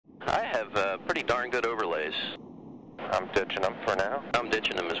pretty darn good overlays. I'm ditching them for now. I'm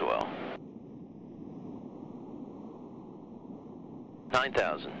ditching them as well.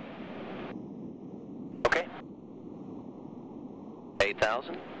 9,000. Okay.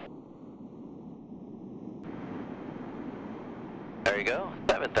 8,000. There you go.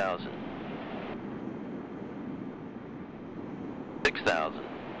 7,000. 6,000.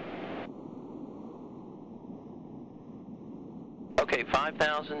 Okay,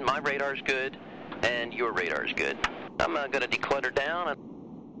 5,000. My radar's good, and your radar's good. I'm going to declutter down.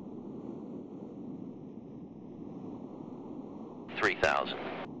 3,000.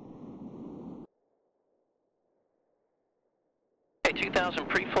 Okay, 2,000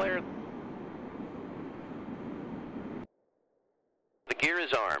 pre-flare. The gear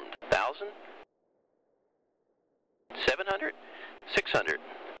is armed. 1,000. 700. 600.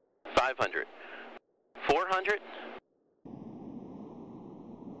 500. 400.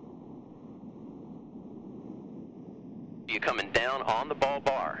 You're coming down on the ball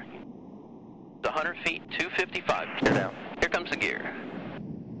bar. 100 feet, 255. Gear down. Here comes the gear.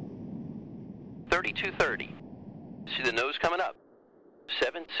 3230. See the nose coming up.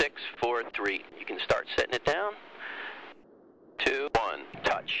 7643. You can start setting it down. 2, 1,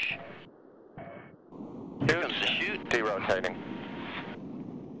 touch. Here comes the chute. Derotating.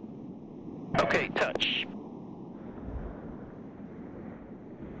 Okay, touch.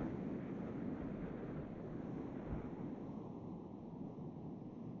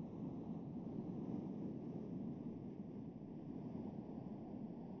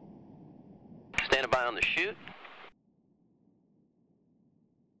 Standing by on the chute.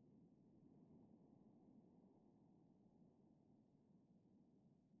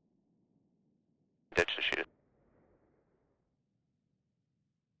 Ditch the chute.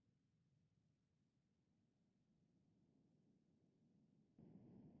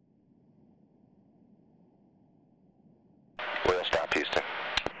 We'll stop, Houston.